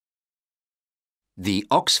The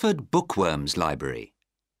Oxford Bookworms Library.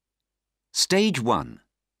 Stage 1.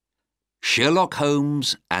 Sherlock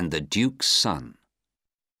Holmes and the Duke's Son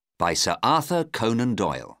by Sir Arthur Conan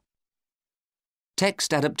Doyle.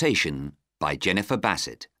 Text adaptation by Jennifer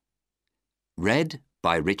Bassett. Read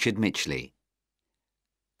by Richard Mitchley.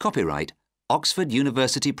 Copyright Oxford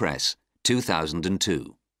University Press,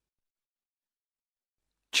 2002.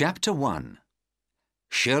 Chapter 1.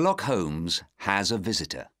 Sherlock Holmes has a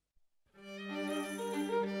visitor.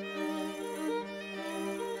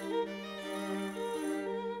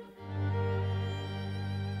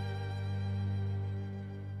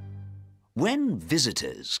 When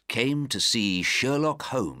visitors came to see Sherlock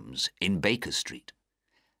Holmes in Baker Street,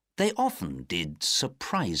 they often did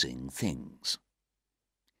surprising things.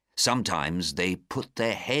 Sometimes they put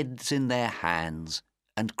their heads in their hands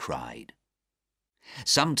and cried.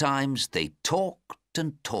 Sometimes they talked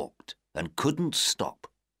and couldn't stop.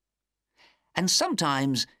 And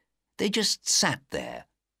sometimes they just sat there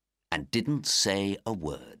and didn't say a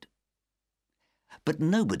word. But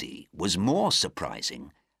nobody was more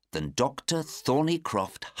surprising than Dr.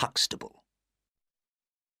 Thornycroft Huxtable.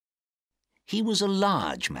 He was a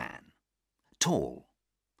large man, tall,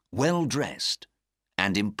 well-dressed,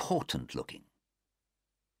 and important-looking.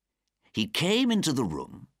 He came into the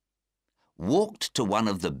room, walked to one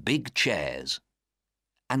of the big chairs,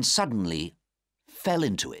 and suddenly fell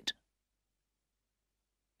into it.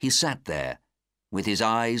 He sat there, with his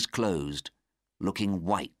eyes closed, looking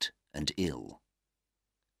white and ill.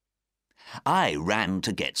 I ran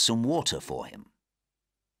to get some water for him.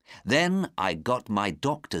 Then I got my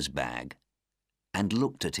doctor's bag and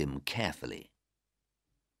looked at him carefully.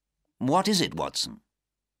 "What is it, Watson?"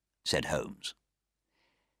 said Holmes.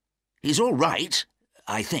 "He's all right,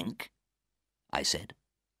 I think," I said.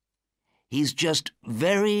 "He's just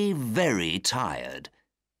very, very tired,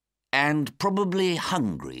 and probably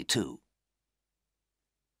hungry too."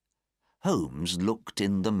 Holmes looked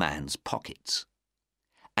in the man's pockets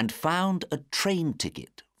and found a train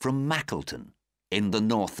ticket from Mackleton in the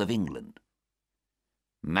north of England.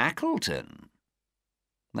 "Mackleton?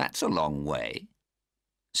 That's a long way,"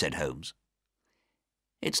 said Holmes.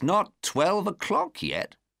 "It's not 12 o'clock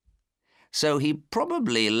yet, so he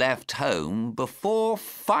probably left home before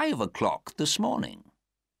 5 o'clock this morning."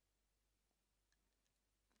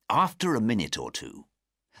 After a minute or two,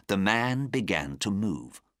 the man began to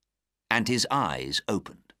move, and his eyes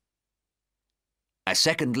opened. A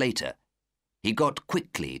second later, he got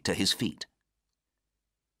quickly to his feet.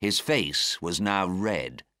 His face was now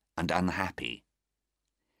red and unhappy.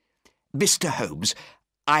 "Mr. Holmes,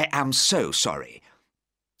 I am so sorry.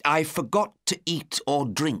 I forgot to eat or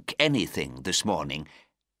drink anything this morning.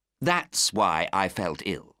 That's why I felt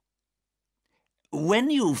ill."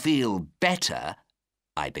 "When you feel better,"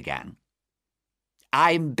 I began.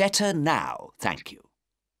 "I'm better now, thank you,"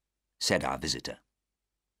 said our visitor.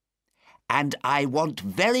 "And I want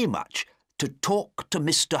very much to talk to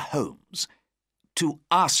Mr. Holmes, to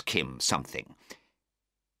ask him something.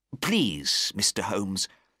 Please, Mr. Holmes,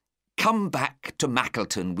 come back to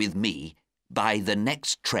Mackleton with me by the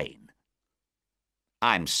next train."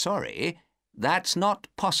 "I'm sorry, that's not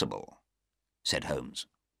possible," said Holmes.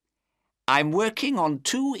 "I'm working on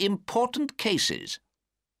two important cases,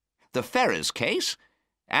 the Ferrers case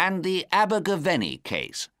and the Abergavenny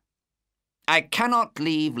case. I cannot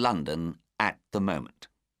leave London at the moment."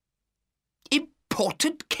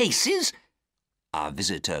 "Important cases?" our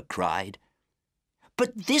visitor cried.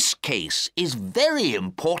 "But this case is very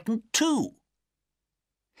important too.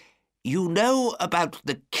 You know about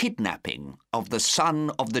the kidnapping of the son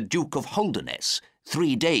of the Duke of Holderness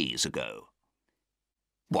 3 days ago?"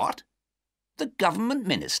 "What? The government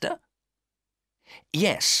minister?"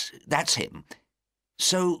 "Yes, that's him.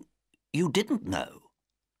 So you didn't know?"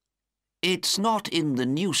 "It's not in the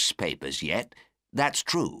newspapers yet, that's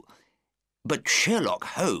true. But Sherlock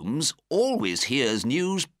Holmes always hears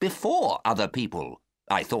news before other people,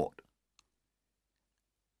 I thought."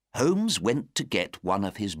 Holmes went to get one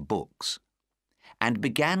of his books and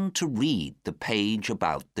began to read the page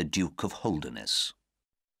about the Duke of Holderness.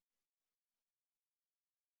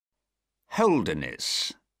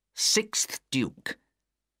 Holderness, 6th Duke.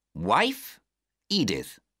 Wife,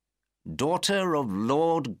 Edith, daughter of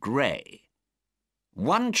Lord Grey.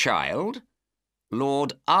 One child,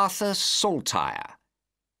 Lord Arthur Saltire.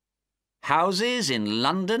 Houses in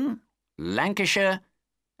London, Lancashire,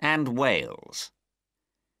 and Wales.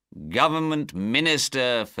 Government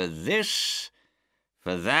minister for this,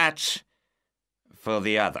 for that, for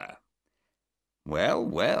the other. "Well,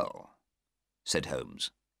 well," said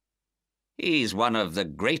Holmes. "He's one of the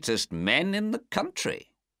greatest men in the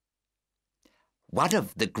country." One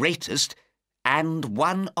of the greatest and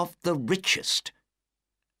one of the richest,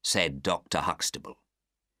 said Dr. Huxtable.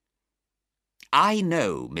 I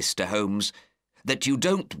know, Mr. Holmes, that you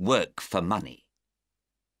don't work for money.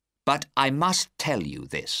 But I must tell you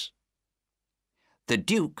this. The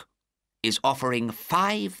Duke is offering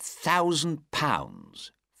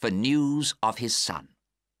 £5,000 for news of his son,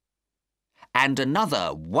 and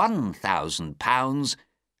another £1,000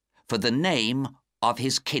 for the name of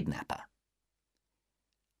his kidnapper.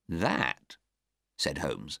 That, said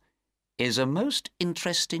Holmes, is a most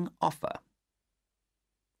interesting offer.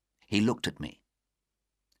 He looked at me.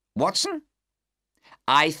 Watson,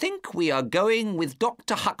 I think we are going with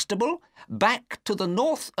Dr. Huxtable back to the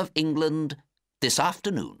north of England this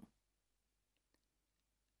afternoon.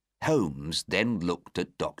 Holmes then looked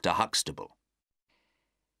at Dr. Huxtable.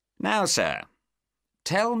 Now, sir,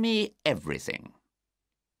 tell me everything.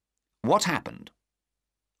 What happened?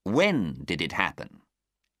 When did it happen?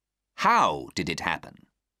 How did it happen?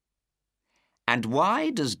 And why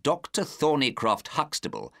does Dr. Thornycroft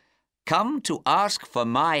Huxtable come to ask for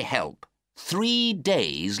my help 3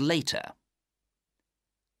 days later?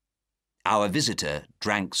 Our visitor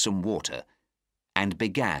drank some water and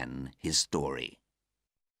began his story.